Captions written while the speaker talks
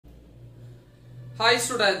Hi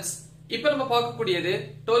students, இப்போ நம்ம பார்க்கக்கூடியது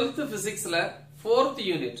 12th physics ல 4th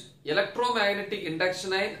unit electromagnetic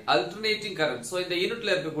induction and alternating current. So இந்த யூனிட்ல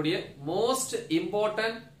இருக்கக்கூடிய most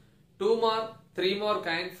important 2 mark, 3 mark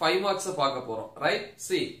and 5 marks பார்க்க போறோம். Right?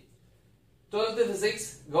 See. 12th physics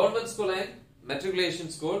government school and matriculation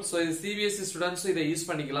school. So இது CBSE students இதை யூஸ்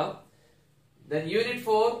பண்ணிக்கலாம். Then unit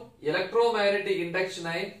 4 electromagnetic induction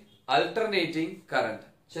and alternating current.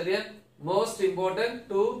 சரியா? Most important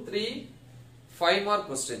 2, 3, 5 mark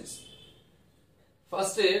questions.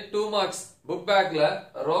 First 2 marks book back la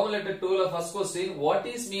Roman letter 2 la first question, what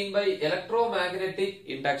is mean by electromagnetic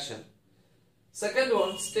induction? Second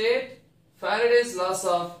one, state Faraday's laws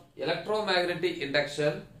of electromagnetic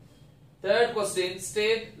induction. Third question,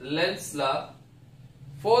 state Lenz's law.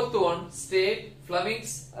 Fourth one, state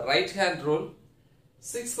Fleming's right hand rule.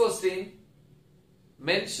 Sixth question,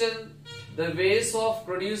 mention the ways of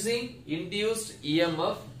producing induced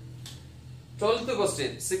EMF. 12th question,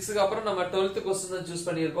 6th க்கு அப்புறம் நம்ம 12th question தான் choose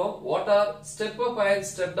பண்ணியிருக்கோம். What are step up and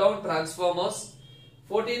step down transformers?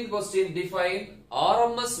 14th question, define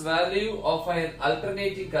RMS value of an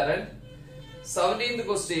alternating current. 17th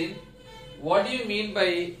question, what do you mean by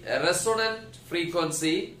resonant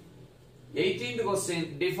frequency? 18th question,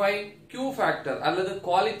 define Q factor அல்லது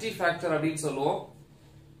quality factor அப்படின்னு சொல்லுவோம்.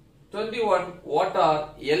 21, what are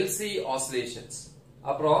LC oscillations?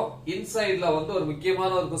 அப்புறம் இன்சைட்ல வந்து ஒரு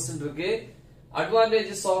முக்கியமான ஒரு question இருக்கு,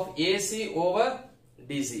 advantages of AC over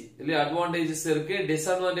DC. இல்ல advantages இருக்கு,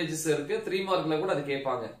 disadvantages இருக்கு. 3 மார்க்ல கூட அது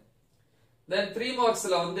கேட்பாங்க. Then 3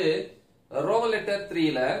 marksல வந்து Roman letter 3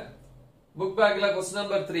 ல book bagல question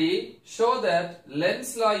number 3, show that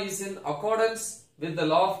Lenz's law is in accordance with the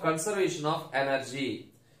law of conservation of energy.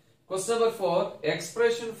 Question number 4,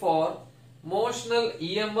 expression for motional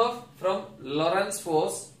EMF from Lorentz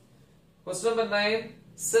force. Question number 9,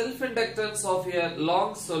 self-inductance of a long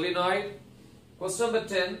solenoid. Question number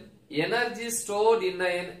 10, energy stored in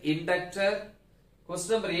an inductor.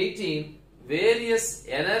 Question number 18, various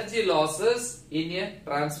energy losses in a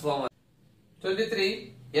transformer. 23,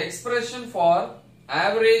 expression for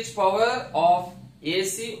average power of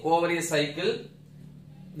AC over a cycle.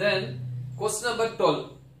 Then question number 12.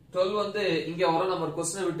 12 வந்து இங்க வர நம்ம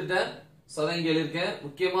question விட்டுட்டேன், so அத இங்க எழுதிருக்கேன்.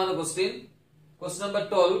 முக்கியமான question. Question number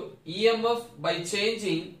 12, EMF by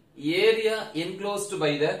changing area enclosed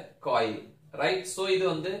by the coil. Right? So இது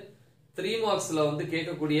வந்து 3 marksல வந்து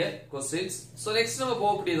கேட்கக்கூடிய questions. So next நம்ம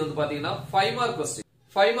போகக்கூடியது வந்து பாத்தீங்கன்னா 5 mark question.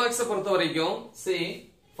 5 marks பொறுத்த வரைக்கும் see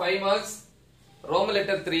 5 marks Roman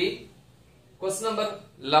letter 3 question number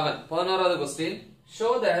 11 11வது question,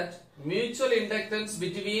 show that mutual inductance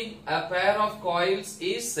between a pair of coils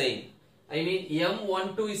is same. I mean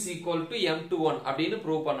M12 is equal to M21 அப்படினு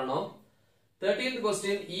prove பண்ணனும். 13th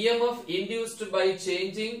question, EMF induced by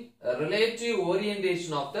changing relative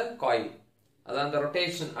orientation of the coil. அதான் அந்த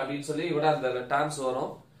rotation அப்படினு சொல்லி இவட அந்த terms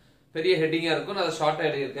வரும். பெரிய ஹெட்டிங்கா இருக்கும், நான் அத ஷார்ட்டா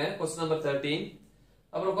எழுதி இருக்கேன். question number 13.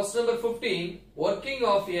 அப்புறம் question number 15, working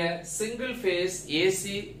of a single phase AC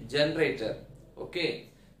generator. Okay.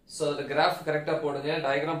 So the graph கரெக்ட்டா போடுங்க,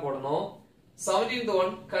 டயகிராம் போடணும். 17th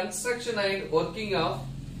one, construction and working of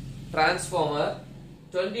transformer.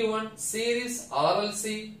 21, series RLC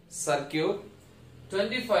circuit.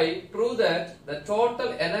 25, prove that the total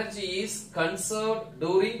energy is conserved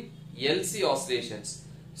during LC oscillations.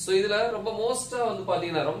 So இதுல ரொம்ப மோஸ்டா வந்து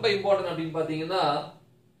பாத்தீங்கன்னா ரொம்ப important அப்படினு பாத்தீங்கன்னா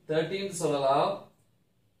 13 சொல்லலாம்,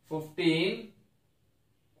 15,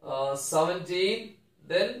 17,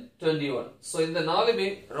 then 21. So இந்த நாலுமே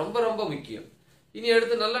ரொம்ப ரொம்ப முக்கியம். இனி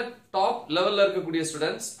அடுத்து நல்ல டாப் லெவல்ல இருக்கக்கூடிய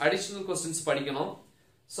ஸ்டூடண்ட்ஸ் அடிஷனல் क्वेश्चंस படிக்கணும்.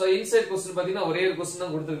 So inside question பாத்தீங்கன்னா ஒரே ஒரு क्वेश्चन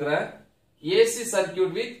தான் கொடுத்திருக்கேன், AC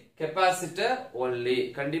circuit with capacitor only.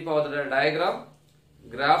 கண்டிப்பா அதோட டயகிராம்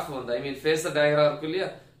கிராஃப் வந்து I mean phasor டயகிராம் இருக்கு இல்லையா,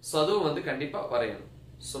 சோ அதுவும் வந்து கண்டிப்பா வரையணும்.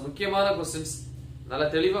 சோ முக்கியமான क्वेश्चंस நல்லா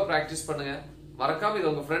தெளிவா பிராக்டீஸ் பண்ணுங்க. மறக்காம இத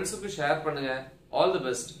உங்க ஃப்ரெண்ட்ஸ்க்கு ஷேர் பண்ணுங்க. All the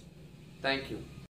best. Thank you.